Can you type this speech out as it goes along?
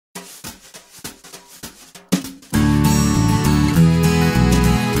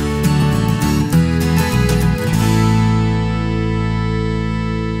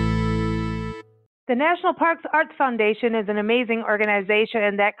The National Parks Arts Foundation is an amazing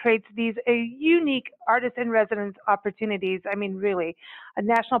organization that creates these unique artist-in-residence opportunities. I mean, really, a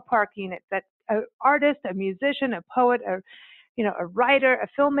national park unit that an artist, a musician, a poet, a writer, a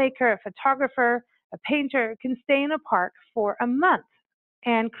filmmaker, a photographer, a painter can stay in a park for a month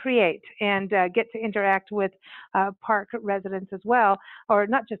and create and get to interact with park residents as well, or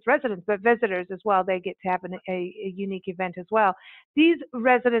not just residents, but visitors as well. They get to have a unique event as well. These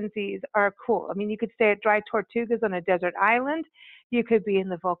residencies are cool. I mean, you could stay at Dry Tortugas on a desert island. You could be in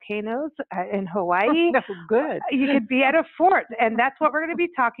the volcanoes in Hawaii. That's good. You could be at a fort, and that's what we're going to be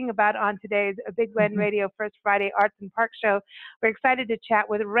talking about on today's Big Blend Radio First Friday Arts and Park Show. We're excited to chat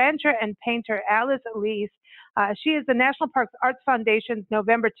with rancher and painter Alice Leese. She is the National Parks Arts Foundation's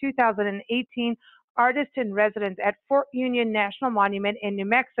November 2018 Artist in Residence at Fort Union National Monument in New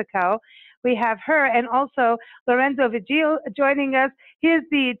Mexico. We have her and also Lorenzo Vigil joining us. He is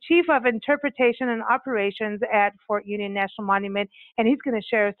the Chief of Interpretation and Operations at Fort Union National Monument, and he's going to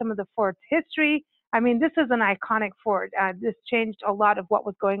share some of the fort's history. I mean, this is an iconic fort. This changed a lot of what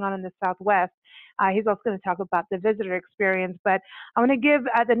was going on in the Southwest. He's also going to talk about the visitor experience. But I want to give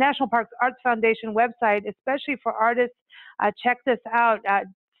the National Parks Arts Foundation website, especially for artists, check this out.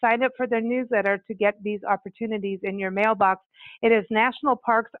 Sign up for their newsletter to get these opportunities in your mailbox. It is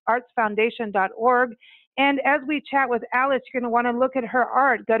nationalparksartsfoundation.org. And as we chat with Alice, you're going to want to look at her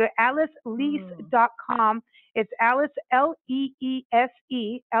art. Go to aliceleese.com. It's Alice,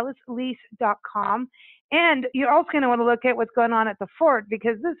 L-E-E-S-E, aliceleese.com. And you're also going to want to look at what's going on at the fort,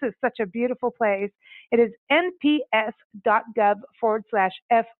 because this is such a beautiful place. It is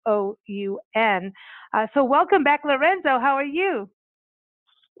nps.gov/FOUN. So welcome back, Lorenzo. How are you?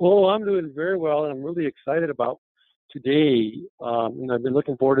 Oh, I'm doing very well, and I'm really excited about today. And I've been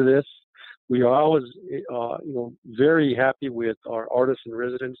looking forward to this. We are always, very happy with our artists in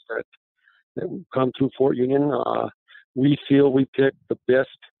residence that come through Fort Union. We feel we pick the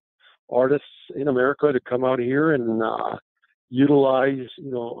best artists in America to come out here and utilize,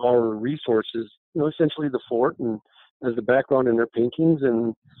 our resources, essentially the fort and as the background in their paintings,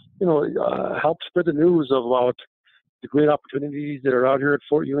 and help spread the news about the great opportunities that are out here at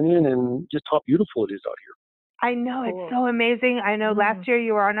Fort Union and just how beautiful it is out here. I know, it's so amazing. I know last year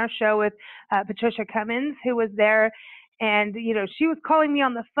you were on our show with Patricia Cummins, who was there, and she was calling me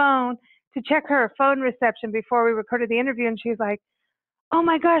on the phone to check her phone reception before we recorded the interview, and she was like, "Oh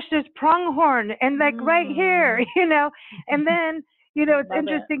my gosh, there's pronghorn, and like right here," And then, it's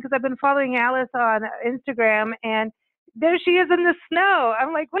interesting because I've been following Alice on Instagram, and there she is in the snow.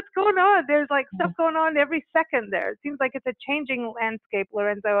 I'm like, what's going on? There's like stuff going on every second there. It seems like it's a changing landscape,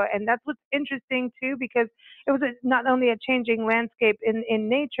 Lorenzo. And that's what's interesting too, because it was not only a changing landscape in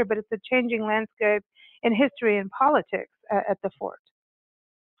nature, but it's a changing landscape in history and politics at the fort.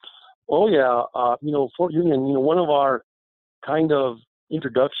 Oh yeah. Fort Union, one of our kind of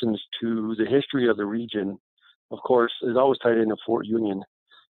introductions to the history of the region, of course, is always tied into Fort Union.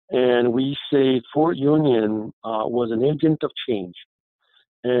 And we say Fort Union was an agent of change,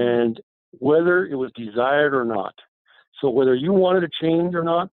 and whether it was desired or not. So whether you wanted to change or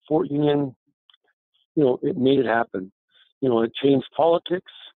not, Fort Union, it made it happen. It changed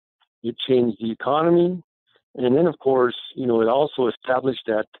politics, it changed the economy, and then, of course, it also established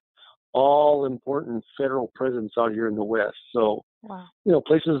that all-important federal presence out here in the West. So, wow.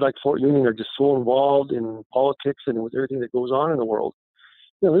 Places like Fort Union are just so involved in politics and with everything that goes on in the world.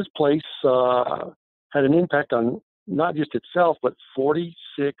 This place had an impact on not just itself, but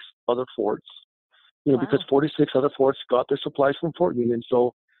 46 other forts, because 46 other forts got their supplies from Fort Union.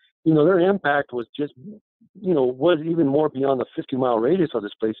 So, their impact was just, was even more beyond the 50-mile radius of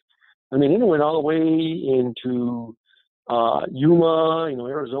this place. I mean, it went all the way into Yuma,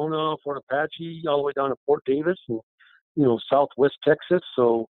 Arizona, Fort Apache, all the way down to Fort Davis and, southwest Texas.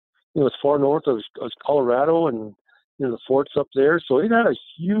 So, as far north as Colorado and, the forts up there. So it had a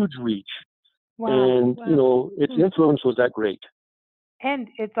huge reach. Wow. And, its influence was that great. And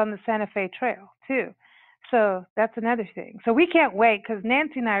it's on the Santa Fe Trail, too. So that's another thing. So we can't wait, because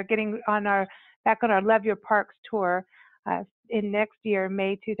Nancy and I are getting back on our Love Your Parks tour in next year,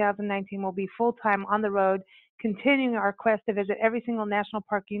 May 2019. We'll be full-time on the road, continuing our quest to visit every single national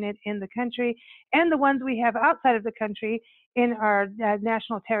park unit in the country and the ones we have outside of the country in our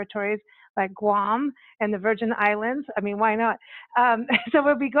national territories, like Guam and the Virgin Islands. I mean, why not? So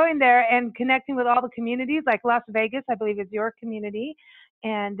we'll be going there and connecting with all the communities, like Las Vegas, I believe, is your community.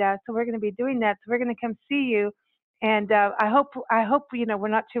 And so we're going to be doing that. So we're going to come see you. And I hope we're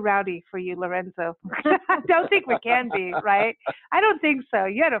not too rowdy for you, Lorenzo. I don't think we can be, right? I don't think so.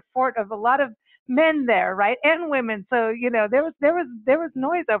 You had a fort of a lot of men there, right, and women. So there was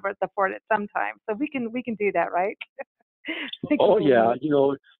noise over at the fort at some time. So we can do that, right? Oh yeah,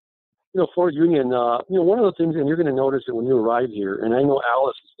 Fort Union. One of the things, and you're going to notice it when you arrive here, and I know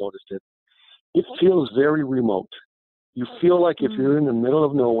Alice has noticed it. It feels very remote. You feel like if you're in the middle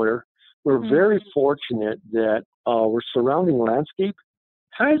of nowhere. We're very fortunate that our surrounding landscape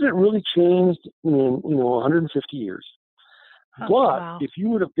hasn't really changed in 150 years. But wow. if you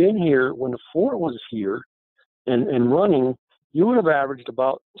would have been here when the fort was here and running, you would have averaged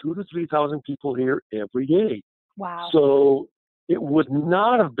about 2,000 to 3,000 people here every day. Wow. So it would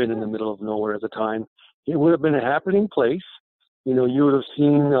not have been in the middle of nowhere at the time. It would have been a happening place. You would have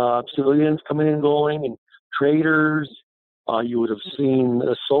seen civilians coming and going and traders. You would have seen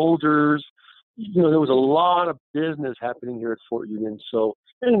soldiers. There was a lot of business happening here at Fort Union. So,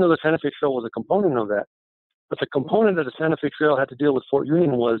 and the Santa Fe Trail was a component of that. But the component that the Santa Fe Trail had to deal with Fort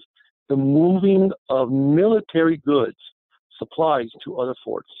Union was the moving of military goods, supplies to other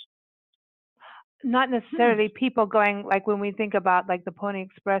forts. Not necessarily people going, like when we think about like the Pony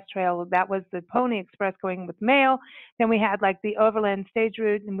Express Trail, that was the Pony Express going with mail. Then we had like the Overland Stage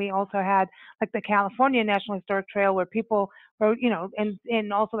Route, and we also had like the California National Historic Trail where people were,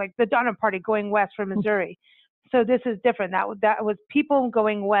 and also like the Donner Party going west from Missouri. So this is different. That was people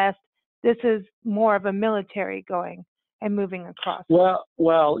going west. This is more of a military going and moving across. Well,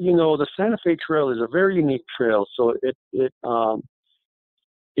 the Santa Fe Trail is a very unique trail. So it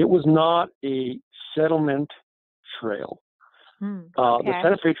was not a settlement trail. Okay. The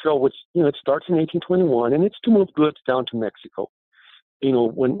Santa Fe Trail, which it starts in 1821, and it's to move goods down to Mexico.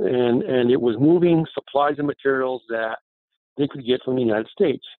 And it was moving supplies and materials that they could get from the United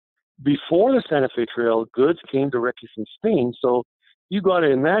States. Before the Santa Fe Trail, goods came directly from Spain. So you got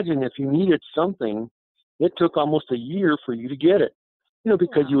to imagine if you needed something, it took almost a year for you to get it.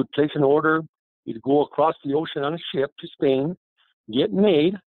 Because you would place an order, you'd go across the ocean on a ship to Spain, get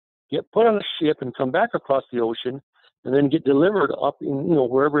made, get put on a ship, and come back across the ocean, and then get delivered up in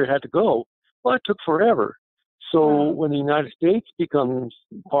wherever it had to go. Well, it took forever. So when the United States becomes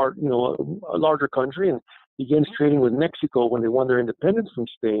part, a larger country and begins trading with Mexico when they won their independence from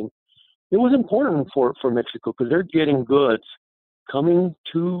Spain, it was important for Mexico because they're getting goods coming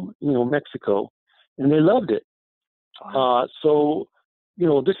to Mexico, and they loved it. So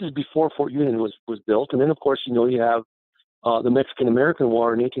this is before Fort Union was built, and then of course you have the Mexican-American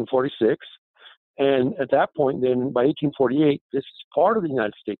War in 1846. And at that point, then by 1848, this is part of the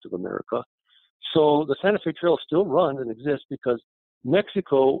United States of America. So the Santa Fe Trail still runs and exists because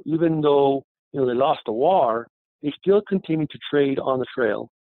Mexico, even though they lost the war, they still continue to trade on the trail.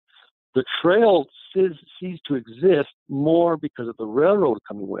 The trail ceased to exist more because of the railroad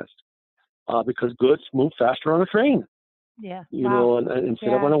coming west, because goods move faster on a train. Yeah. And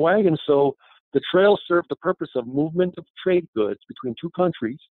instead of on a wagon. So the trail served the purpose of movement of trade goods between two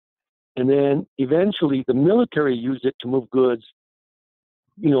countries, and then eventually the military used it to move goods,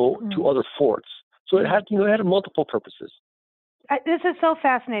 to other forts. So it had multiple purposes. This is so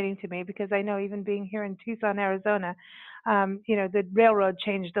fascinating to me because I know even being here in Tucson, Arizona, the railroad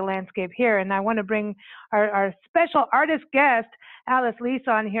changed the landscape here. And I want to bring our special artist guest, Alice Leese,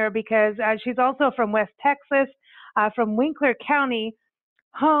 on here because she's also from West Texas, from Winkler County,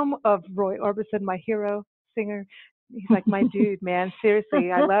 home of Roy Orbison, my hero singer. He's like my dude, man. Seriously,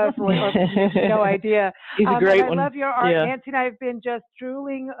 I love Roy Orbison. No idea. He's a great one. I love your art. Yeah. Nancy and I have been just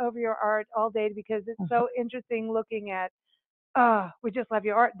drooling over your art all day because it's so interesting looking at. We just love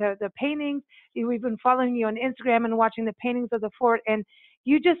your art. The paintings. We've been following you on Instagram and watching the paintings of the fort, and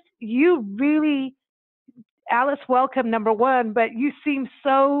you really, Alice, welcome, number one. But you seem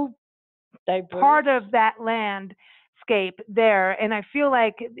so part of that landscape there, and I feel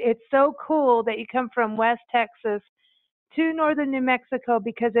like it's so cool that you come from West Texas to northern New Mexico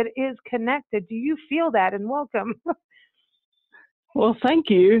because it is connected. Do you feel that? And welcome. Well, thank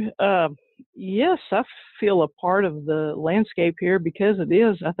you. Yes, I feel a part of the landscape here because it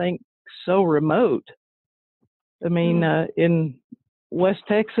is, I think, so remote. I mean, in West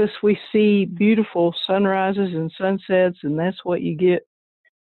Texas, we see beautiful sunrises and sunsets, and that's what you get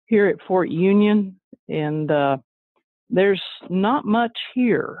here at Fort Union. And there's not much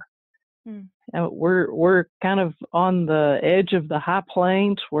here. We're kind of on the edge of the high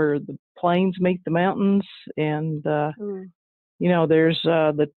plains where the plains meet the mountains, and there's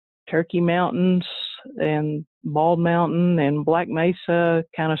the Turkey Mountains and Bald Mountain and Black Mesa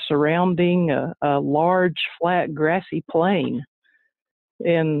kind of surrounding a large flat grassy plain,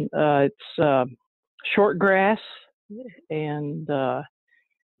 and it's short grass, and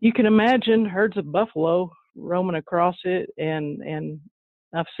you can imagine herds of buffalo roaming across it, and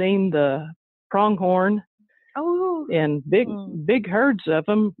I've seen the pronghorn. Oh. And big herds of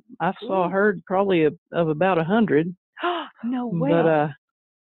them. I saw a herd probably of about 100. No way. But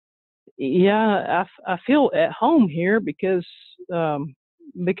yeah, I feel at home here because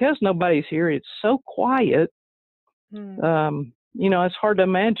nobody's here. It's so quiet. You know, it's hard to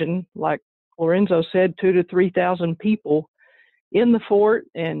imagine, like Lorenzo said, 2,000 to 3,000 people in the fort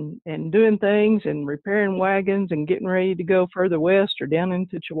and doing things and repairing wagons and getting ready to go further west or down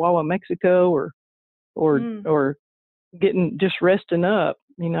into Chihuahua, Mexico, or getting just resting up,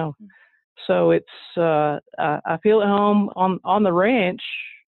 you know. So it's I feel at home on the ranch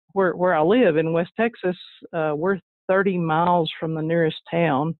where I live in West Texas. We're 30 miles from the nearest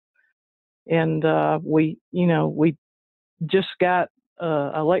town, and we just got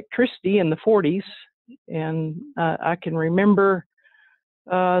electricity in the 40s, and I can remember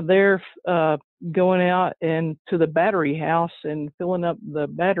there going out and to the battery house and filling up the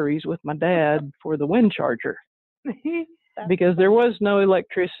batteries with my dad for the wind charger. Because there was no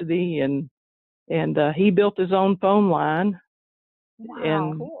electricity, and he built his own phone line. Wow,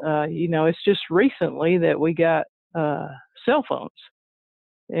 and cool. You know, it's just recently that we got cell phones,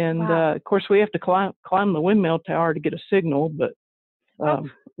 and of course we have to climb the windmill tower to get a signal, but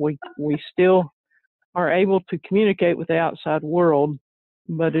we still are able to communicate with the outside world,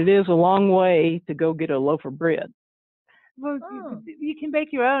 but it is a long way to go get a loaf of bread. Well, you can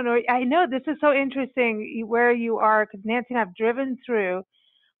bake your own. Or I know this is so interesting where you are, because Nancy and I've driven through.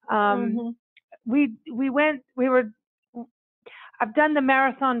 I've done the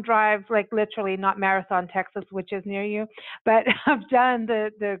marathon drive, like literally, not Marathon, Texas, which is near you, but I've done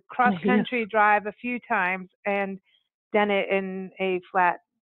the cross country drive a few times and done it in a flat,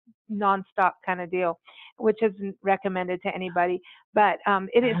 nonstop kind of deal, which isn't recommended to anybody. But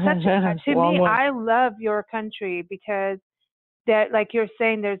it is such to me, I love your country because that, like you're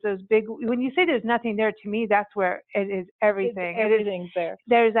saying, there's those big, when you say there's nothing there, to me, that's where it is everything. Everything's there.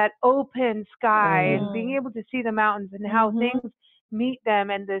 There's that open sky and being able to see the mountains and how things meet them,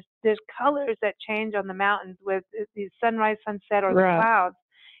 and there's colors that change on the mountains with the sunrise, sunset, or the clouds.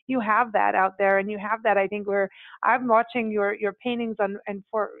 You have that out there, and you have that, I think, where I'm watching your paintings on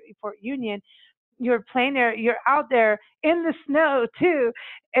Fort Union. You're playing there, you're out there in the snow too,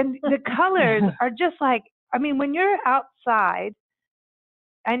 and the colors are just like, I mean, when you're outside,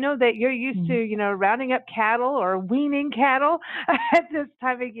 I know that you're used to, you know, rounding up cattle or weaning cattle at this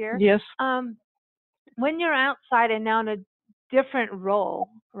time of year. Yes. When you're outside and now in a different role,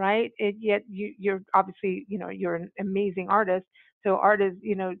 right? Yet you're obviously, you know, you're an amazing artist. So art is,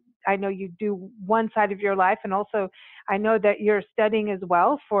 you know, I know you do one side of your life, and also I know that you're studying as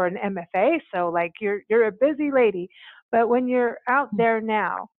well for an MFA. So like you're a busy lady. But when you're out there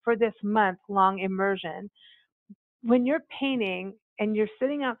now for this month-long immersion, when you're painting and you're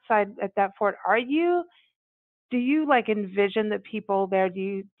sitting outside at that fort, do you like envision the people there? Do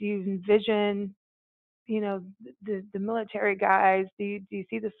you envision, you know, the military guys? Do you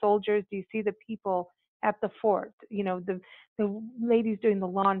see the soldiers? Do you see the people at the fort? You know, the ladies doing the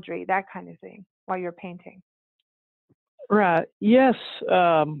laundry, that kind of thing, while you're painting. Right. Yes.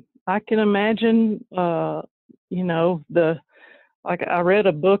 I can imagine. You know, like I read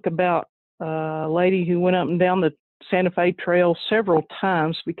a book about a lady who went up and down the Santa Fe Trail several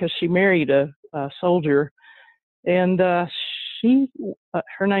times because she married a soldier, and her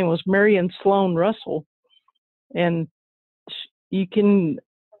name was Marion Sloan Russell, and you can,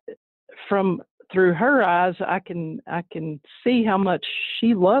 through her eyes, I can see how much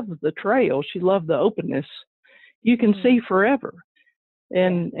she loved the trail. She loved the openness. You can see forever.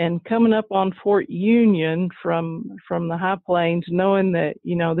 And coming up on Fort Union from the high plains, knowing that,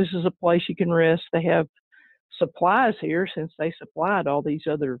 you know, this is a place you can rest. They have supplies here since they supplied all these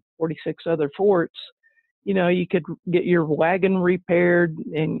 46 other forts. You know, you could get your wagon repaired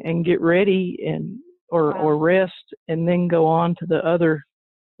and get ready or rest, and then go on to the other,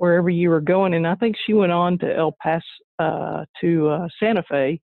 wherever you were going. And I think she went on to El Paso, to Santa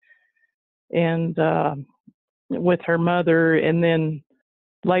Fe, and with her mother, and then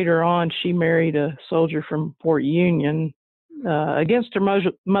later on, she married a soldier from Fort Union, against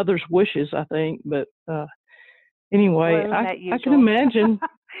her mother's wishes, I think. But anyway, I can imagine.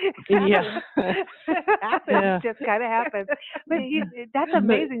 Yeah. It just kind of happens. But that's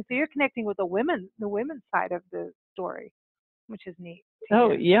amazing. So you're connecting with the women's side of the story, which is neat.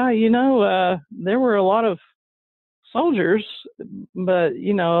 Oh, yeah. You know, there were a lot of soldiers, but,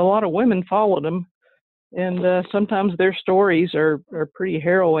 you know, a lot of women followed them. And sometimes their stories are pretty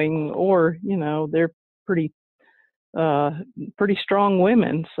harrowing, or, you know, they're pretty strong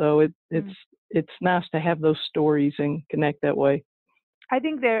women. So it's nice to have those stories and connect that way. I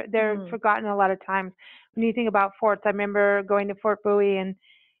think they're forgotten a lot of times. When you think about forts, I remember going to Fort Bowie and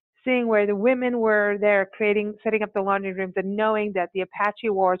seeing where the women were there setting up the laundry rooms and knowing that the Apache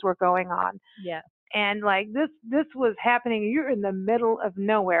Wars were going on. Yeah. And like this was happening. You're in the middle of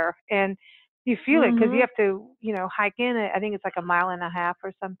nowhere, and you feel it because you have to, hike in it. I think it's like a mile and a half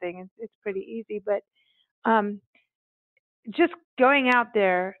or something. It's pretty easy, but just going out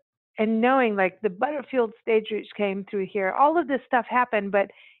there and knowing like the Butterfield stage route came through here, all of this stuff happened, but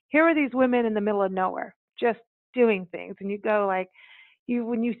here are these women in the middle of nowhere just doing things. And you go like,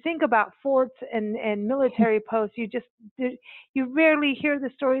 when you think about forts and military posts, you rarely hear the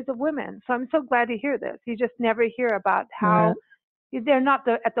stories of women. So I'm so glad to hear this. You just never hear about how they're not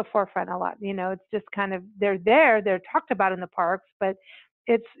at the forefront a lot. It's just kind of, they're talked about in the parks, but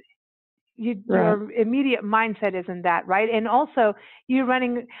it's, your immediate mindset isn't that, right? And also you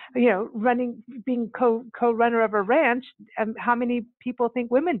being co-runner of a ranch, how many people think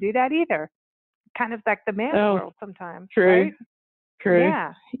women do that either? Kind of like the man's world sometimes. True. Right? True.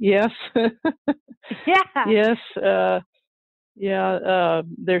 Yeah. Yes. Yeah. Yes.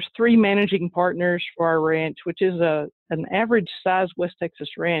 There's 3 managing partners for our ranch, which is an average size West Texas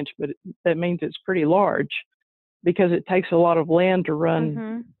ranch, but that means it's pretty large because it takes a lot of land to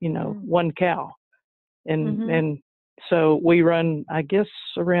run, one cow. And so we run, I guess,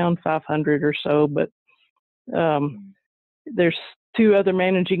 around 500 or so, but there's 2 other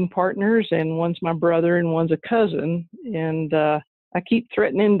managing partners, and one's my brother and one's a cousin. And I keep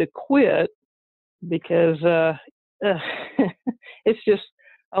threatening to quit because it's just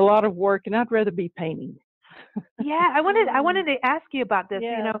a lot of work, and I'd rather be painting. Yeah, I wanted to ask you about this.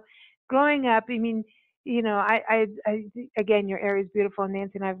 Growing up, I mean, I again, your area is beautiful,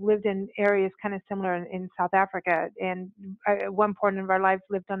 Nancy, and I've lived in areas kind of similar in South Africa, and at one point of our lives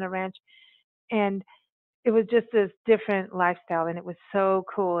lived on a ranch, and it was just this different lifestyle, and it was so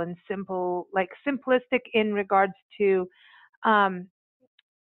cool and simple, like simplistic in regards to, and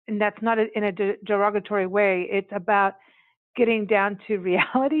that's not in a derogatory way. It's about getting down to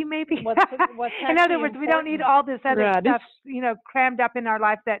reality, maybe. What's in other words, we don't need all this other Right. stuff, crammed up in our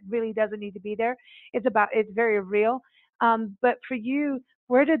life that really doesn't need to be there. It's very real. But for you,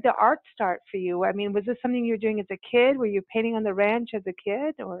 where did the art start for you? I mean, was this something you were doing as a kid? Were you painting on the ranch as a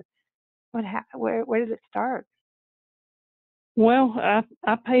kid, or where did it start? Well,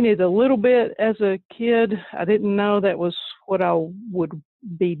 I painted a little bit as a kid. I didn't know that was what I would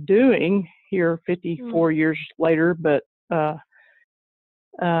be doing here 54 years later, but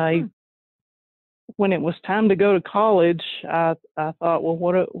when it was time to go to college, I thought, well,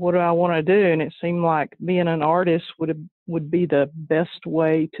 what do I want to do? And it seemed like being an artist would be the best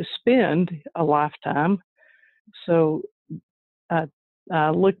way to spend a lifetime. So I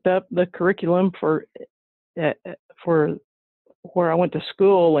looked up the curriculum for where I went to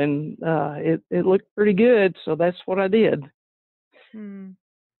school, and it looked pretty good. So that's what I did.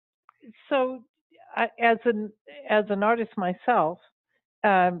 So, as an artist myself,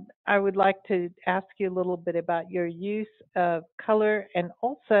 I would like to ask you a little bit about your use of color, and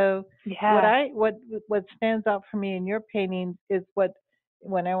also what stands out for me in your paintings is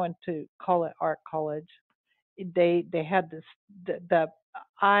when I went to art college, they had this the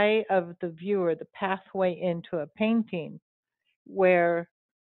eye of the viewer, the pathway into a painting, where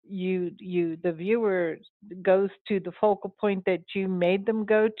the viewer goes to the focal point that you made them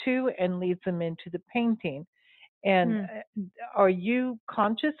go to and leads them into the painting. And are you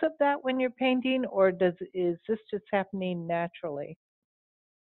conscious of that when you're painting, or is this just happening naturally?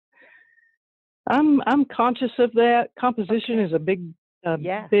 I'm conscious of that. Composition is a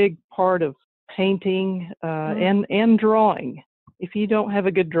big part of painting and drawing. If you don't have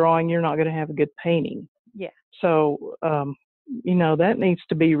a good drawing, you're not going to have a good painting. Yeah. So that needs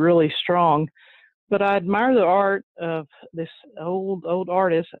to be really strong. But I admire the art of this old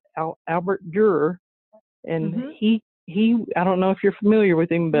artist, Albert Dürer, and he I don't know if you're familiar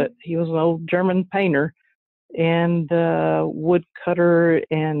with him, but he was an old German painter and woodcutter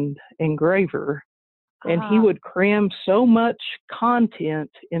and engraver, and he would cram so much content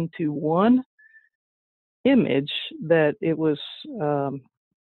into one image that it was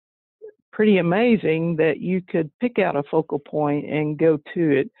pretty amazing that you could pick out a focal point and go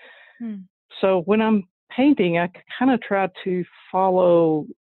to it. So when I'm painting, I kind of try to follow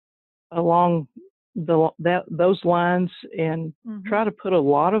along those lines and try to put a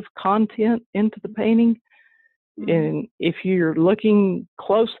lot of content into the painting. And if you're looking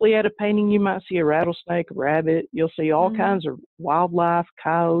closely at a painting, you might see a rattlesnake, a rabbit. You'll see all kinds of wildlife,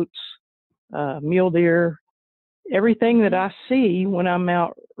 coyotes, mule deer, everything that I see when I'm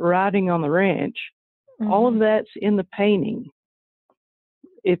out riding on the ranch. All of that's in the painting.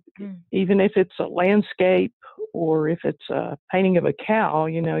 even if it's a landscape or if it's a painting of a cow,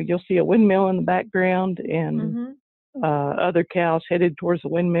 you'll see a windmill in the background and other cows headed towards the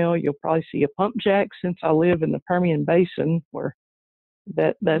windmill. You'll probably see a pump jack, since I live in the Permian Basin, where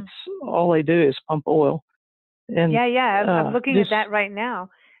that's all they do is pump oil. And I'm looking at that right now,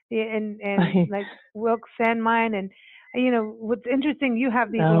 and like Wilkes Sand Mine, and what's interesting, you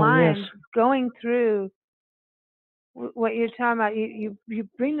have these lines going through what you're talking about. You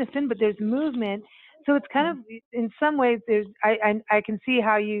bring this in, but there's movement, so it's kind of, in some ways, there's I can see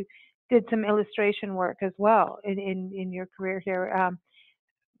how you did some illustration work as well in your career here,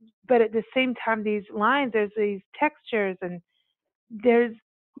 but at the same time, these lines, there's these textures, and there is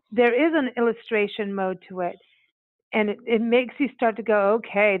an illustration mode to it. And it makes you start to go,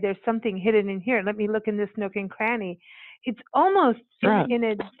 okay, there's something hidden in here. Let me look in this nook and cranny. It's almost in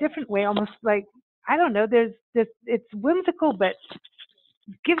a different way, almost like, I don't know, there's this, it's whimsical, but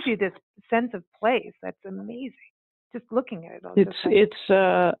gives you this sense of place that's amazing. Just looking at it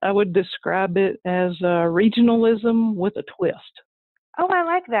all. I would describe it as regionalism with a twist. Oh, I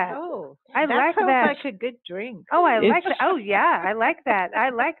like that. Oh, I like that. That sounds like a good drink. Oh, I like that. Oh, yeah, I like that. I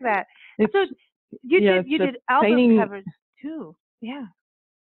like that. So you did album covers too. Yeah.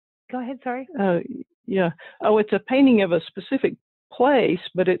 Go ahead. Sorry. It's a painting of a specific place,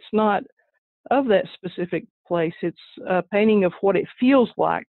 but it's not of that specific place. It's a painting of what it feels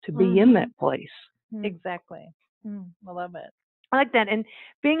like to be in that place. Exactly. I love it. I like that. And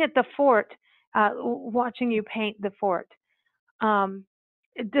being at the fort, watching you paint the fort,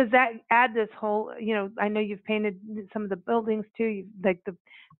 does that add this whole, I know you've painted some of the buildings too, like the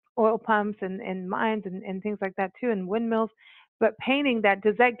oil pumps and mines and things like that too, and windmills, but painting that,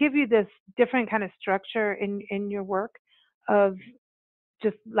 does that give you this different kind of structure in your work of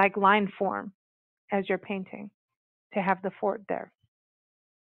just like line form as you're painting, to have the fort there?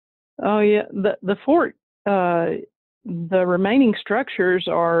 Oh yeah, the fort, the remaining structures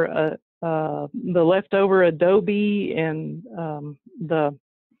are the leftover adobe and the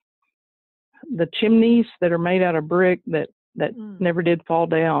chimneys that are made out of brick that never did fall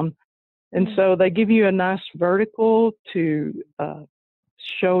down. And so they give you a nice vertical to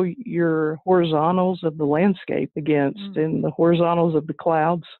show your horizontals of the landscape against and the horizontals of the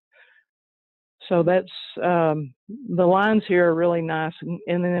clouds. So that's, the lines here are really nice.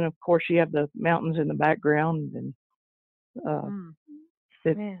 And then, of course, you have the mountains in the background, and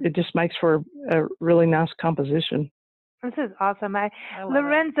it just makes for a really nice composition. This is awesome.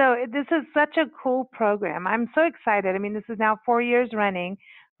 Lorenzo, this is such a cool program. I'm so excited. I mean, this is now 4 years running,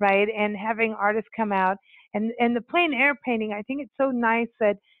 right? And having artists come out and the plein air painting, I think it's so nice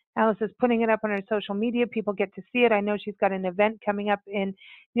that Alice is putting it up on her social media. People get to see it. I know she's got an event coming up in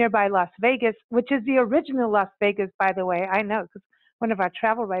nearby Las Vegas, which is the original Las Vegas, by the way. I know, because one of our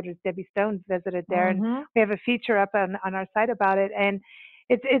travel writers, Debbie Stones, visited there, and we have a feature up on our site about it. And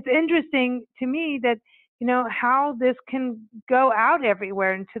it's interesting to me that, how this can go out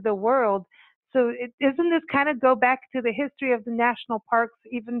everywhere into the world. So doesn't this kind of go back to the history of the national parks,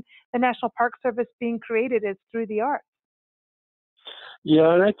 even the National Park Service being created is through the arts?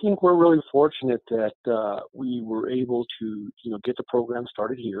 Yeah, and I think we're really fortunate that we were able to, get the program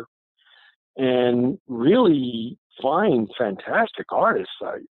started here and really find fantastic artists.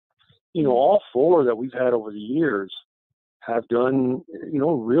 All four that we've had over the years have done,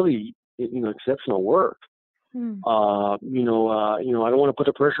 really, exceptional work. I don't want to put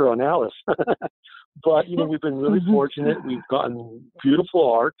the pressure on Alice, but, we've been really fortunate. We've gotten beautiful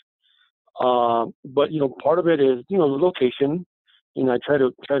art. But, part of it is, the location. I try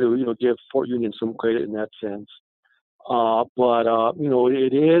to give Fort Union some credit in that sense. But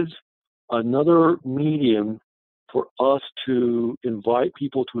it is another medium for us to invite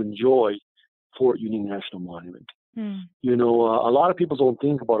people to enjoy Fort Union National Monument. A lot of people don't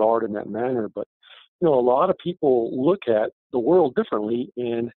think about art in that manner, but a lot of people look at the world differently,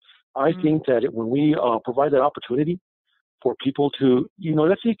 and I think that when we provide that opportunity for people to,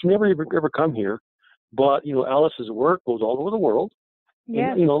 let's say you can never ever come here, but Alice's work goes all over the world.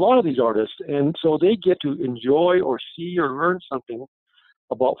 Yeah. And, a lot of these artists, and so they get to enjoy or see or learn something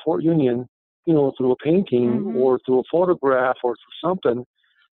about Fort Union, through a painting or through a photograph or through something.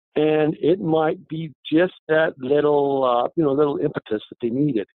 And it might be just that little, little impetus that they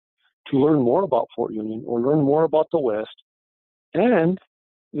needed to learn more about Fort Union or learn more about the West, and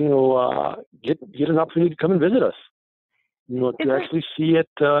get an opportunity to come and visit us. To actually see it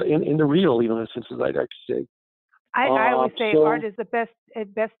in the real, in a sense, as I'd like to say. I always say art is the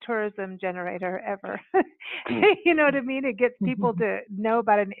best tourism generator ever. You know what I mean? It gets people to know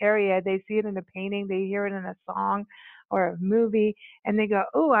about an area. They see it in a painting, they hear it in a song, or a movie, and they go,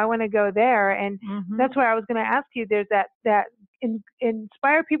 oh, I want to go there. And that's why I was going to ask you, there's that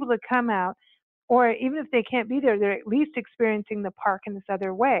inspire people to come out, or even if they can't be there, they're at least experiencing the park in this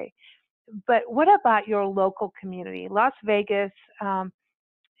other way. But what about your local community? Las Vegas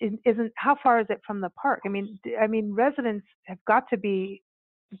isn't, how far is it from the park? I mean, residents have got to be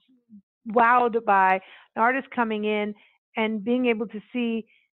wowed by an artist coming in and being able to see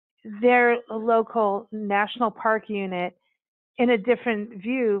their local national park unit in a different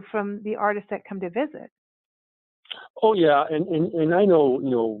view from the artists that come to visit. Oh yeah, and I know,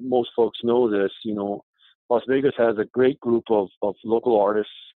 most folks know this, Las Vegas has a great group of local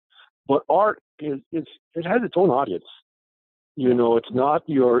artists, but art it has its own audience. It's not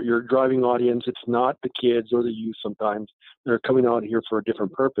your driving audience, it's not the kids or the youth sometimes. They're coming out here for a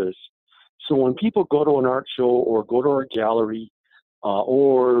different purpose. So when people go to an art show or go to a gallery,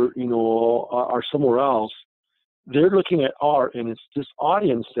 or are somewhere else, they're looking at art, and it's this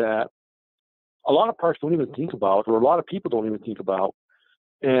audience that a lot of parks don't even think about, or a lot of people don't even think about.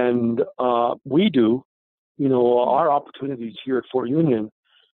 And we do. Our opportunities here at Fort Union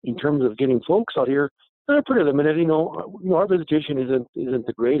in terms of getting folks out here, they're pretty limited. Our visitation isn't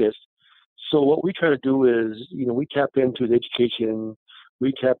the greatest. So what we try to do is, we tap into the education,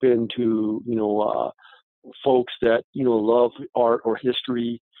 we tap into, folks that, love art or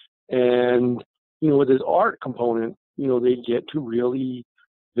history. And, with this art component, they get to really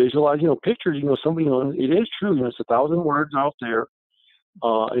visualize, pictures, somebody, it is true, it's 1,000 words out there.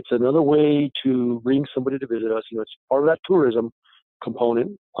 It's another way to bring somebody to visit us. It's part of that tourism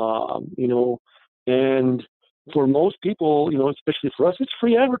component, and for most people, especially for us, it's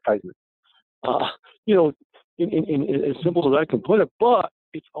free advertisement. In as simple as I can put it, but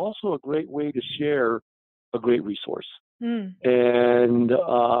it's also a great way to share a great resource. And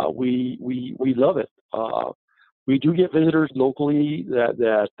we love it. We do get visitors locally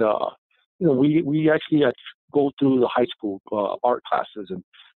that we actually go through the high school art classes, and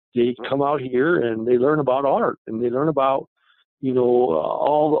they come out here and they learn about art, and they learn about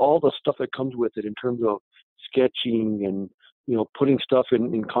all the stuff that comes with it in terms of sketching and putting stuff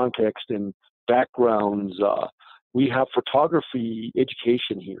in context and backgrounds. We have photography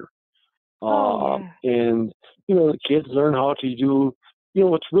education here. And the kids learn how to do,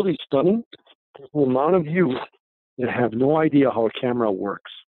 what's really stunning is the amount of youth that have no idea how a camera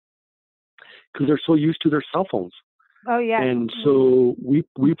works because they're so used to their cell phones. Oh yeah. And so we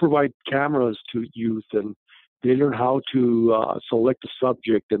provide cameras to youth, and they learn how to select a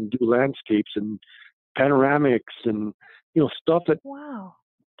subject and do landscapes and panoramics and stuff that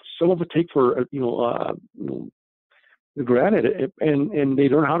some of it take for granted, and they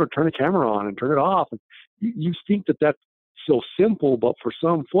learn how to turn a camera on and turn it off. And you think that that's so simple, but for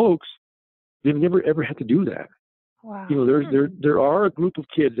some folks, they've never ever had to do that. Wow. There are a group of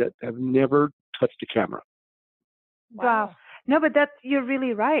kids that have never touched a camera. Wow. No, but you're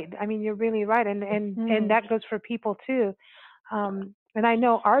really right. I mean, you're really right, and that goes for people too. And I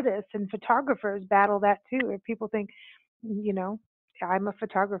know artists and photographers battle that too, where people think, I'm a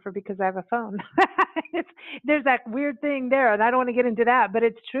photographer because I have a phone. There's that weird thing there, and I don't want to get into that, but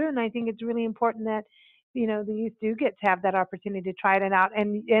it's true, and I think it's really important that the youth do get to have that opportunity to try it out.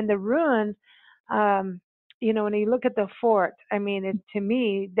 And the ruins, when you look at the fort, I mean, to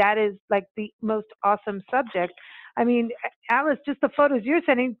me, that is like the most awesome subject. I mean, Alice, just the photos you're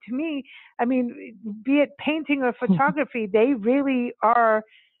sending to me, I mean, be it painting or photography, they really are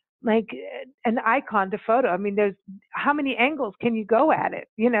like an icon to photo. I mean, there's how many angles can you go at it?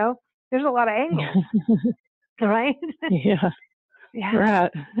 There's a lot of angles, right? Yeah.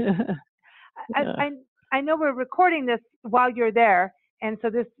 Right. I know we're recording this while you're there, and so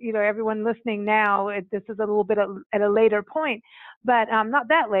this, everyone listening now, this is a little bit at a later point, but not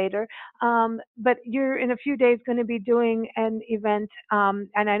that later. But you're in a few days going to be doing an event, and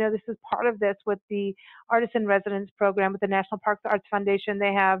I know this is part of this with the Artist in Residence program with the National Parks Arts Foundation.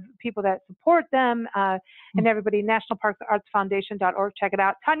 They have people that support them, and everybody, nationalparksartsfoundation.org. Check it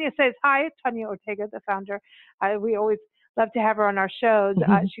out. Tanya says hi. Tanya Ortega, the founder. We always love to have her on our shows.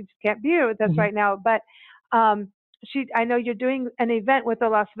 She just can't be with us right now, but I know you're doing an event with the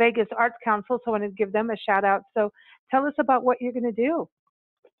Las Vegas Arts Council, so I want to give them a shout out. So tell us about what you're going to do.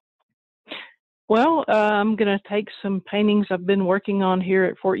 Well, I'm going to take some paintings I've been working on here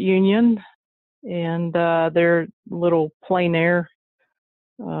at Fort Union, and they're little plein air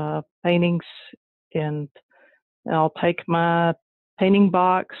paintings, and I'll take my painting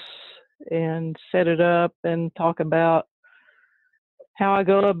box and set it up and talk about how I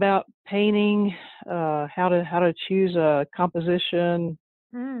go about painting, how to choose a composition,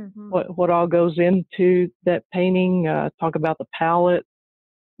 what all goes into that painting. Talk about the palette,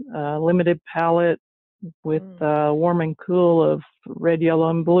 limited palette with warm and cool of red, yellow,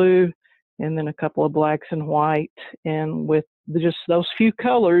 and blue, and then a couple of blacks and white. And with just those few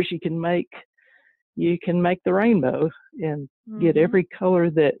colors, you can make the rainbow and get every color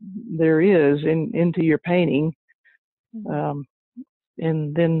that there is into your painting.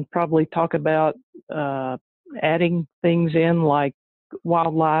 And then probably talk about adding things in like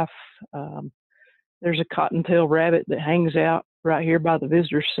wildlife. There's a cottontail rabbit that hangs out right here by the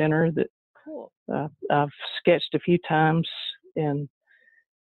visitor center that I've sketched a few times. And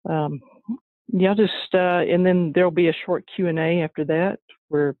and then there'll be a short Q&A after that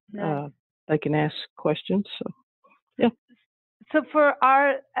where they can ask questions. So, yeah. So for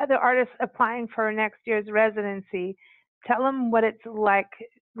our other artists applying for next year's residency, tell them what it's like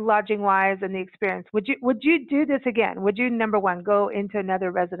lodging-wise and the experience. Would you do this again? Would you, number one, go into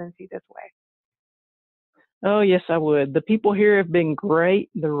another residency this way? Oh, yes, I would. The people here have been great.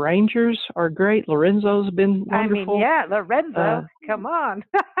 The rangers are great. Lorenzo's been wonderful. I mean, yeah, Lorenzo, come on.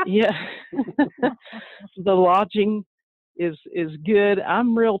 Yeah. The lodging is good.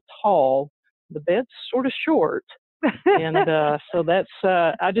 I'm real tall. The bed's sort of short. And so that's,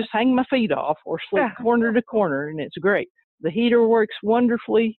 I just hang my feet off or sleep corner to corner, and it's great. The heater works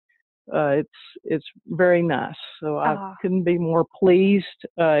wonderfully. It's very nice. So I couldn't be more pleased.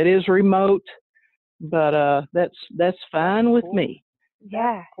 It is remote, but that's fine with me.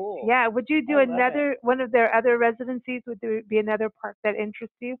 Yeah. Cool. Yeah. Would you do one of their other residencies? Would there be another park that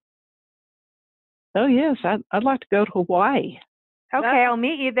interests you? Oh, yes. I'd like to go to Hawaii. Okay, I'll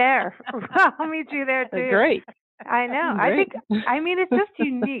meet you there. I'll meet you there too. Great. I know. Great. It's just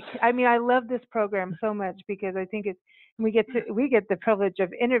unique. I mean, I love this program so much because I think we get the privilege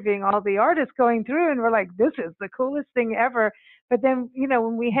of interviewing all the artists going through, and we're like, this is the coolest thing ever. But then,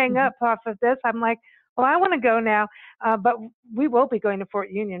 when we hang up off of this, I'm like, well, I want to go now. But we will be going to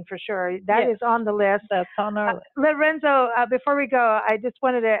Fort Union for sure. That is on the list. That's on our list. Lorenzo, before we go, I just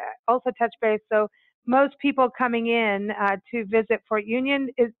wanted to also touch base. So most people coming in to visit Fort Union,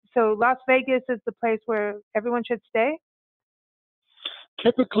 so Las Vegas is the place where everyone should stay?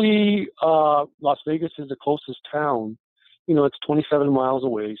 Typically, Las Vegas is the closest town. It's 27 miles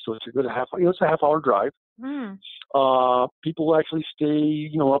away, so it's a good it's a half-hour drive. People actually stay,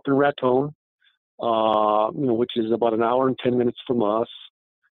 up in Raton, which is about an hour and 10 minutes from us.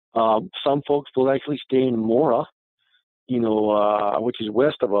 Some folks will actually stay in Mora, which is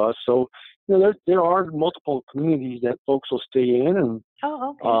west of us. So, there are multiple communities that folks will stay in, and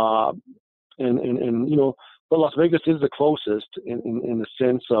but Las Vegas is the closest in the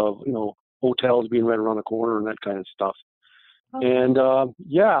sense of hotels being right around the corner and that kind of stuff. Okay. And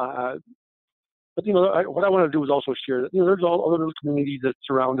but what I want to do is also share that there's all other little communities that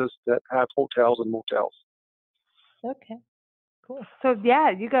surround us that have hotels and motels. Okay. Cool. So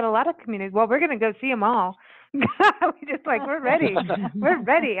you got a lot of communities. Well, we're going to go see them all. We're ready. We're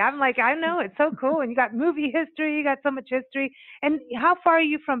ready. I'm like, I know, it's so cool. And you got movie history. You got so much history. And how far are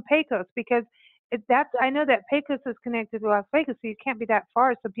you from Pecos? Because I know that Pecos is connected to Las Vegas, so you can't be that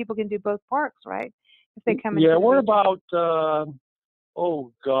far, so people can do both parks, right? If they come. Yeah, we're about an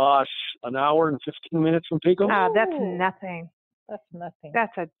hour and 15 minutes from Pecos. That's nothing. That's nothing.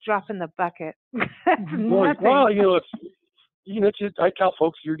 That's a drop in the bucket. That's nothing. Well, I tell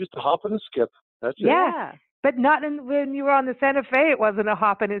folks you're just a hop and a skip. That's it. Yeah. But not when you were on the Santa Fe, it wasn't a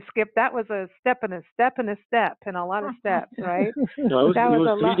hop and a skip. That was a step and a step and a step and a lot of steps, right? No, it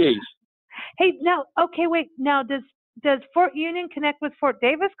was 3 days. Hey, now, okay, wait. Now, does Fort Union connect with Fort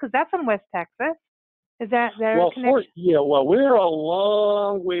Davis? Because that's in West Texas. Is that their connection? We're a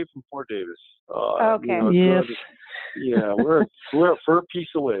long way from Fort Davis. Okay. Yes. We're a fur piece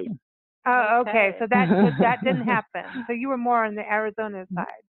away. Oh, okay. So that didn't happen. So you were more on the Arizona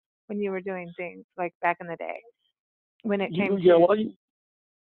side when you were doing things like back in the day when it came to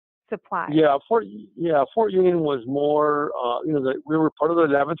supply. Yeah, Fort Union was more. We were part of the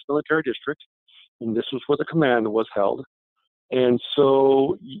 11th Military District, and this was where the command was held. And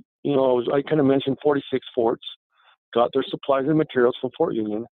so, I kind of mentioned 46 forts got their supplies and materials from Fort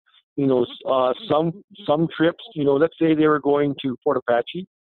Union. Some trips. Let's say they were going to Fort Apache.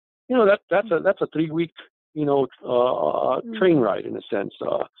 That's a 3-week train ride in a sense.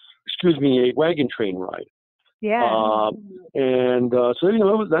 A wagon train ride. Yeah. So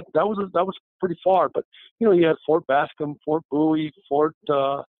that was pretty far, but you had Fort Bascom, Fort Bowie, Fort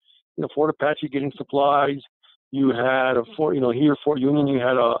Apache getting supplies. You had a fort, here Fort Union. You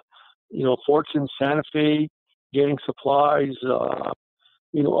had forts in Santa Fe getting supplies.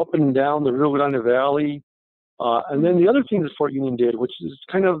 Up and down the Rio Grande Valley. And then the other thing that Fort Union did, which is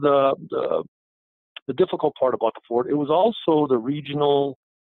kind of the difficult part about the fort, it was also the regional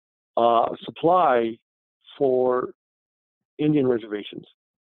supply for Indian reservations.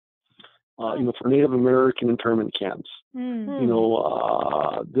 For Native American internment camps.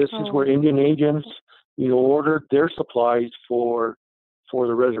 This is where Indian agents, ordered their supplies for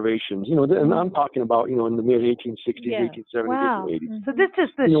the reservations. And I'm talking about, in the mid 1860s, 1870s, wow. 1880s. So this is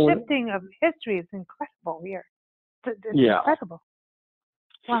the shifting of history is incredible here. It's incredible.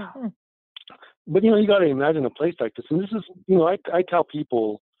 Wow. But you got to imagine a place like this, and this is, I tell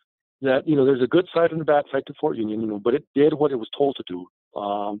people that there's a good side and a bad side to Fort Union, but it did what it was told to do.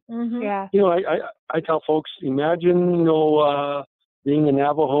 I tell folks, imagine, being a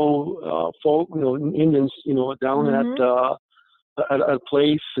Navajo folk, Indians, down at a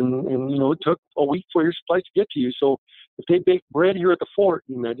place, and it took a week for your supplies to get to you. So if they bake bread here at the fort,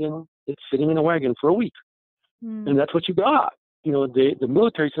 imagine it's sitting in a wagon for a week, and that's what you got. The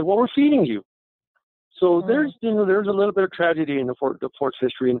military said, well, we're feeding you. So there's a little bit of tragedy in the fort's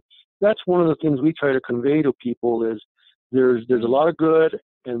history, and that's one of the things we try to convey to people is there's a lot of good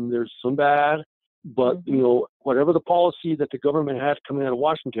and there's some bad, but whatever the policy that the government had coming out of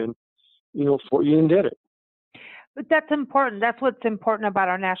Washington, Fort Union did it. But that's important. That's what's important about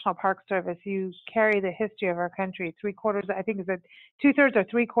our National Park Service. You carry the history of our country. 3/4, I think, is it 2/3 or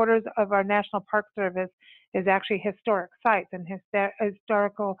 3/4 of our National Park Service is actually historic sites and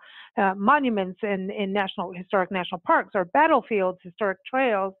historical monuments in historic national parks or battlefields, historic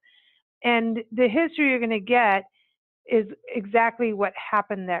trails. And the history you're going to get is exactly what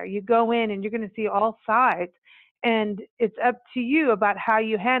happened there. You go in and you're going to see all sides. And it's up to you about how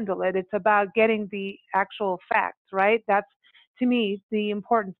you handle it. It's about getting the actual facts, right? That's, to me, the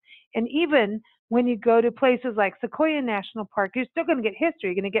importance. And even when you go to places like Sequoia National Park, you're still going to get history.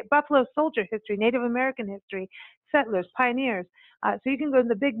 You're going to get Buffalo Soldier history, Native American history, settlers, pioneers. So you can go to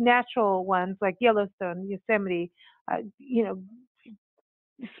the big natural ones like Yellowstone, Yosemite,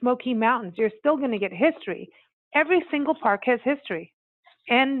 Smoky Mountains. You're still going to get history. Every single park has history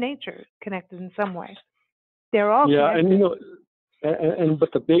and nature connected in some way. They're all connected. And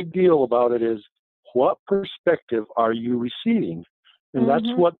but the big deal about it is what perspective are you receiving? And that's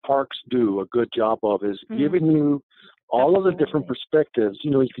what parks do a good job of, is giving you all of the different perspectives.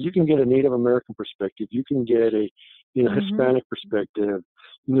 Because you can get a Native American perspective, you can get a Hispanic perspective,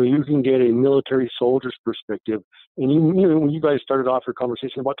 you can get a military soldier's perspective. And when you guys started off your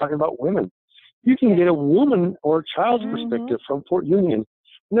conversation about talking about women, you can get a woman or a child's perspective from Fort Union.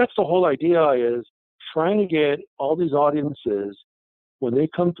 And that's the whole idea, is trying to get all these audiences, when they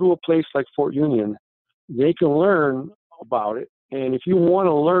come through a place like Fort Union, they can learn about it. And if you want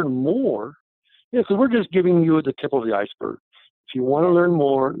to learn more, because we're just giving you the tip of the iceberg. If you want to learn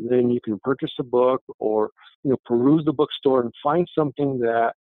more, then you can purchase a book or, peruse the bookstore and find something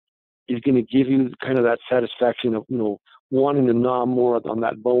that is going to give you kind of that satisfaction of, wanting to gnaw more on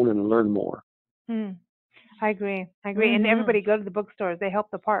that bone and learn more. I agree. And everybody go to the bookstores. They help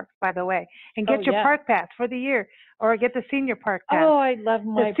the parks, by the way. And get your park pass for the year, or get the senior park pass. Oh, I love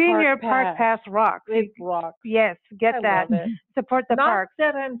my the senior park pass rocks. It rocks. Yes, get that. Support the park.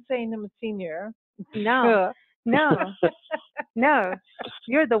 Not that I'm saying I'm a senior. No. No.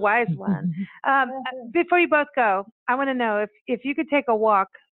 You're the wise one. Before you both go, I want to know if you could take a walk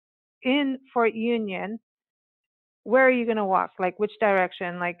in Fort Union, where are you going to walk? Like, which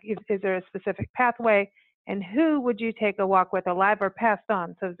direction? Like, is there a specific pathway? And who would you take a walk with, alive or passed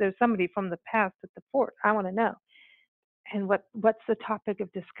on? So if there's somebody from the past at the fort, I want to know. And what's the topic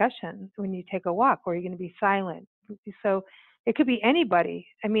of discussion when you take a walk? Or are you going to be silent? So it could be anybody.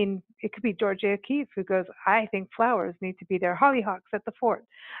 I mean, it could be Georgia O'Keeffe, who goes, I think flowers need to be there, hollyhocks at the fort.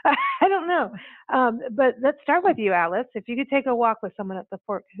 I don't know. But let's start with you, Alice. If you could take a walk with someone at the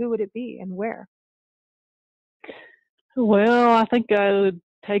fort, who would it be and where? Well, I think I would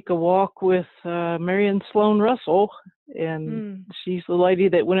take a walk with Marion Sloan Russell, and she's the lady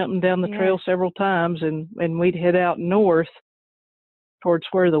that went up and down the trail several times, and we'd head out north towards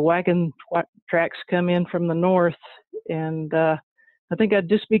where the wagon tracks come in from the north, and I think I'd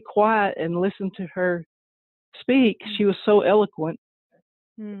just be quiet and listen to her speak. She was so eloquent,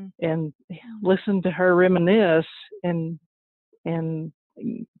 and listen to her reminisce and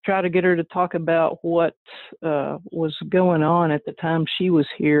try to get her to talk about what was going on at the time she was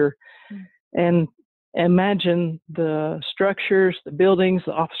here, and imagine the structures, the buildings,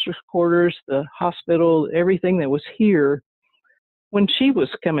 the officers' quarters, the hospital, everything that was here when she was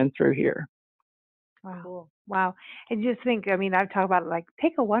coming through here. Wow. cool. Wow. And just think, I mean, I've talked about it, like,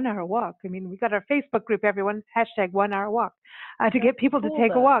 take a 1 hour walk. I mean, we got our Facebook group, everyone, hashtag 1 hour walk, to get people to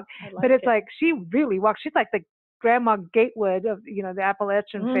take a walk. But it's like, she really walks. She's like the Grandma Gatewood of, you know, the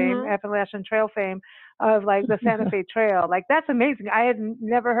Appalachian fame, Appalachian Trail fame of like the Santa Fe Trail. Like, that's amazing. I had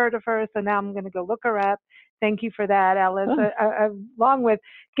never heard of her, so now I'm going to go look her up. Thank you for that, Alice. Along with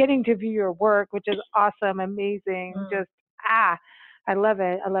getting to view your work, which is awesome, amazing. Just, I love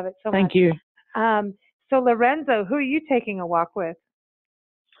it. I love it so much. Thank you. So Lorenzo, who are you taking a walk with?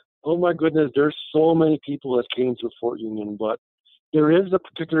 Oh my goodness, there's so many people that came to Fort Union, but there is a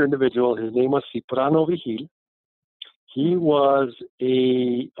particular individual. His name was Lorenzo Vigil. He was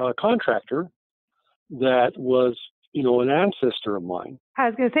a contractor that was, you know, an ancestor of mine. I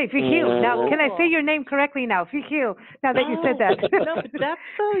was going to say Vigil. Now, can I say your name correctly now? Vigil. Now that you said that. No, that's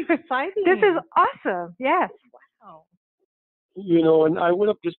so exciting. This is awesome. Yes. Wow. You know, and I would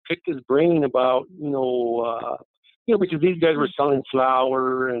have just picked his brain about, you know, because these guys were selling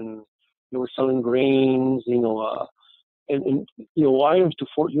flour and they were selling grains, you know, and you know, items to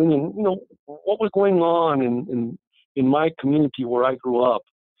Fort Union. You know, what was going on in my community where I grew up.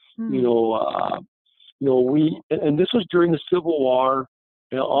 You know, and this was during the Civil War,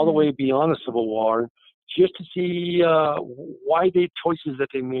 you know, all the way beyond the Civil War, just to see why they choices that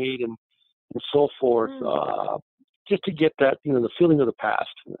they made and so forth. Just to get that, you know, the feeling of the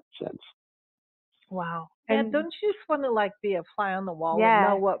past in that sense. Wow. And don't you just want to like be a fly on the wall and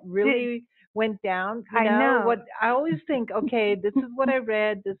know what really went down? You know what I always think, okay, this is what I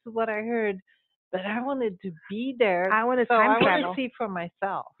read, this is what I heard, but I wanted to be there. I want to see for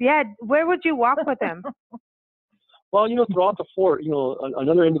myself. Yeah. Where would you walk with them? Well, you know, throughout the fort, you know,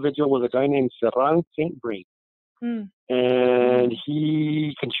 another individual was a guy named Serran St. Brain. And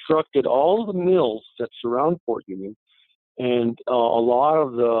he constructed all the mills that surround Fort Union. And a lot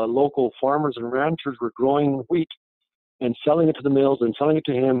of the local farmers and ranchers were growing wheat and selling it to the mills and selling it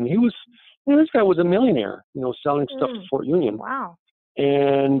to him. And he was, you know, this guy was a millionaire, you know, selling stuff to Fort Union. Wow.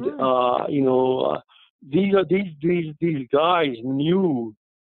 And, you know, these guys knew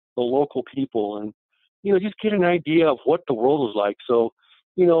the local people and, you know, just get an idea of what the world was like. So,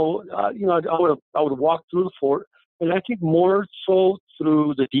 you know, I would walk through the fort, and I think more so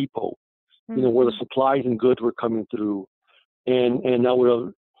through the depot, you know, where the supplies and goods were coming through, and I would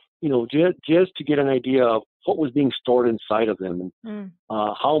have, you know, just to get an idea of what was being stored inside of them, and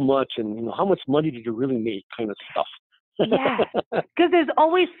how much, and you know, how much money did you really make, kind of stuff. Yeah, because there's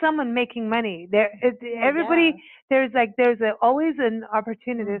always someone making money. Everybody, there's always an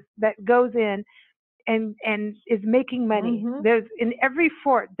opportunist that goes in and is making money. There's in every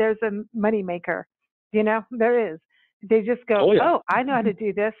fort there's a money maker. You know, there is. They just go, oh, I know how to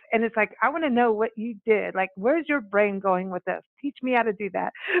do this. And it's like, I want to know what you did. Like, where's your brain going with this? Teach me how to do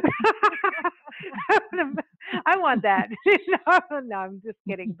that. I want that. No, I'm just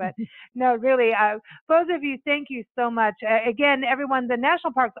kidding. But no, really, both of you, thank you so much. Again, everyone, the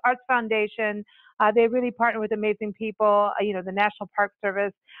National Parks Arts Foundation, they really partner with amazing people, you know, the National Park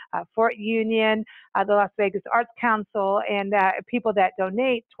Service, Fort Union, the Las Vegas Arts Council, and people that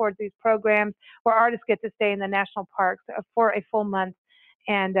donate towards these programs where artists get to stay in the national parks for a full month.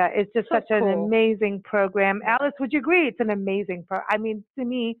 And it's just such an amazing program. Alice, would you agree? It's an amazing I mean, to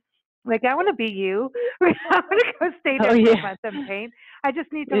me, like, I want to be you. I want to go stay there for a month and paint. I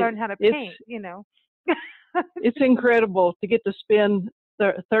just need to learn how to paint, you know. It's incredible to get to spend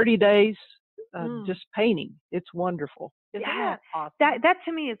 30 days just painting. It's wonderful. Isn't that awesome? That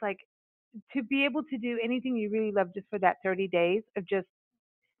to me is like to be able to do anything you really love just for that 30 days of just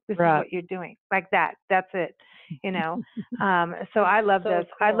this is what you're doing, like that. That's it, you know. So I love this.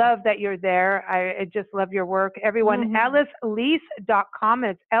 Cool. I love that you're there. I just love your work. Everyone, AliceLeese.com.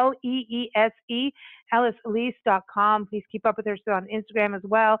 It's LEESE. AliceLeese.com. Please keep up with her on Instagram as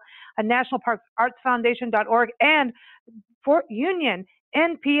well. National Parks Arts Foundation.org and Fort Union.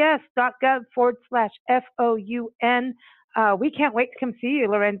 nps.gov/FOUN. We can't wait to come see you,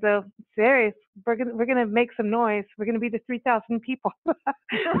 Lorenzo. Serious. We're gonna make some noise. We're gonna be the 3,000 people. Well,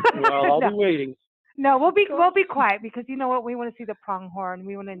 I'll be waiting. No, we'll be quiet because you know what? We want to see the pronghorn.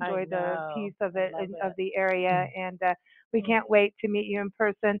 We want to enjoy the piece of it of the area, and we can't wait to meet you in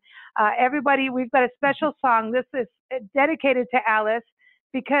person. Everybody, we've got a special song. This is dedicated to Alice,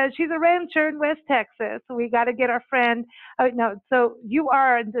 because she's a rancher in West Texas. So we got to get our friend. So you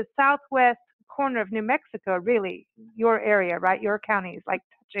are in the southwest corner of New Mexico, really, your area, right? Your county is like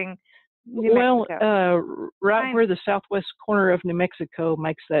touching New Mexico. Right where the southwest corner of New Mexico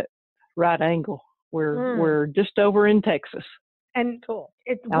makes that right angle. We're just over in Texas. And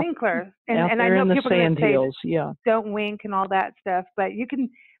it's Winkler. And I know people are going to say, don't wink and all that stuff, but you can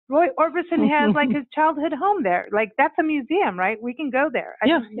Roy Orbison has like his childhood home there. Like that's a museum, right? We can go there.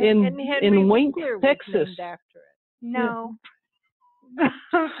 Yeah, in Wink, Texas. No.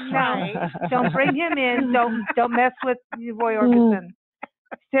 No, don't bring him in. Don't mess with Roy Orbison.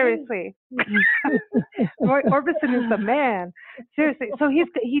 Seriously, Roy Orbison is the man. Seriously, so he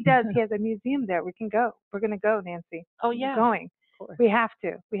has a museum there. We can go. We're gonna go, Nancy. Oh yeah, we're going. We have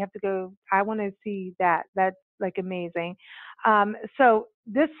to go. I want to see that. That's like amazing. So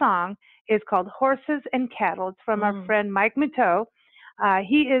this song is called "Horses and Cattle." It's from our friend Mike Muto.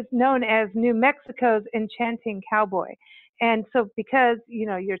 He is known as New Mexico's enchanting cowboy. And so because,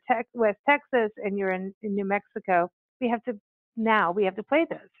 you're West Texas and you're in New Mexico, we have to play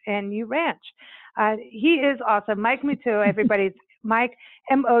this. And you ranch. He is awesome. Mike Muto, everybody's Mike,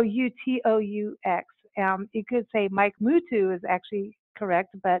 Moutous. You could say Mike Mutu is actually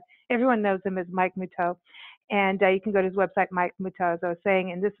correct, but everyone knows him as Mike Muto. And you can go to his website, Mike Muto, as I was saying.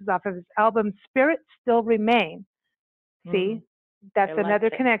 And this is off of his album, Spirits Still Remain. See? That's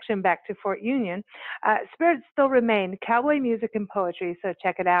another connection back to Fort Union. Spirits Still Remain, cowboy music and poetry, so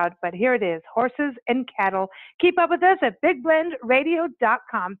check it out. But here it is, Horses and Cattle. Keep up with us at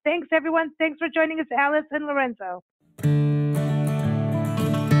BigBlendRadio.com. Thanks, everyone. Thanks for joining us, Alice and Lorenzo.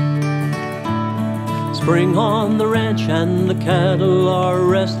 Spring on the ranch and the cattle are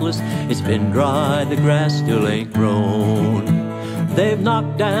restless. It's been dry, the grass still ain't grown. They've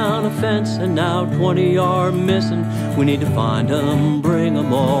knocked down a fence and now 20 are missing. We need to find them, bring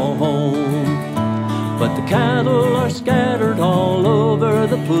them all home. But the cattle are scattered all over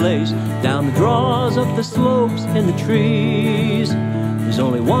the place, down the draws, up the slopes, in the trees. There's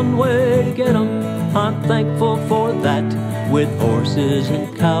only one way to get them, I'm thankful for that, with horses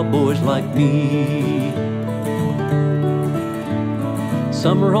and cowboys like me.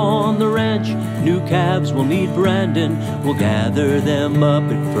 Summer on the ranch, new calves will need branding. We'll gather them up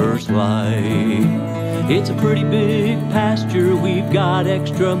at first light. It's a pretty big pasture, we've got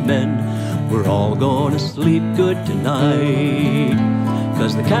extra men. We're all gonna sleep good tonight.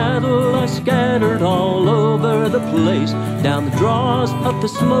 'Cause the cattle are scattered all over the place, down the draws, up the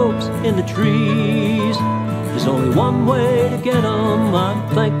slopes, in the trees. There's only one way to get 'em, I'm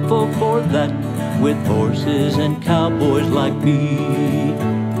thankful for that, with horses and cowboys like me.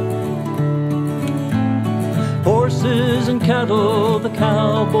 Horses and cattle, the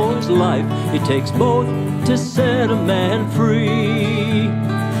cowboy's life, it takes both to set a man free.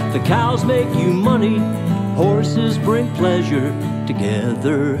 The cows make you money, horses bring pleasure.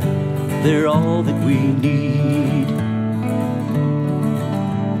 Together, they're all that we need.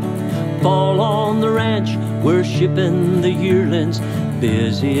 Fall on the ranch, we're shipping the yearlings,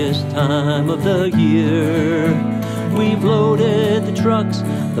 busiest time of the year. We've loaded the trucks,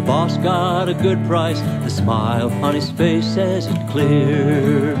 the boss got a good price, the smile on his face says it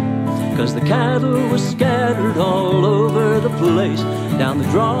clear. 'Cause the cattle were scattered all over the place, down the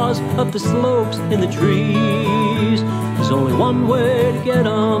draws, up the slopes, in the trees. There's only one way to get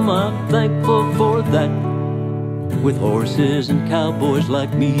 'em, I'm thankful for that, with horses and cowboys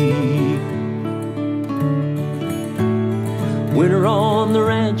like me. Winter on the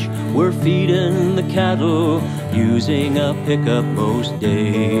ranch, we're feeding the cattle, using a pickup most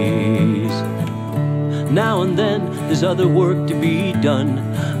days. Now and then there's other work to be done,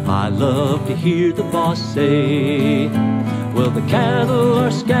 I love to hear the boss say. Well, the cattle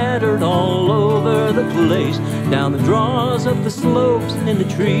are scattered all over the place, down the draws, up the slopes, in the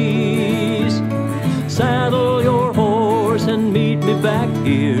trees. Saddle your horse and meet me back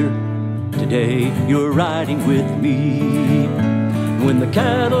here. Today you're riding with me. When the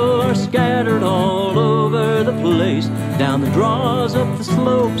cattle are scattered all over the place, down the draws, up the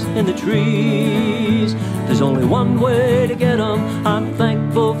slopes, in the trees. There's only one way to get 'em, I'm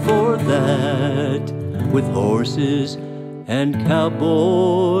thankful for that, with horses and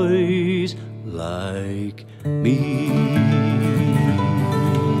cowboys like me.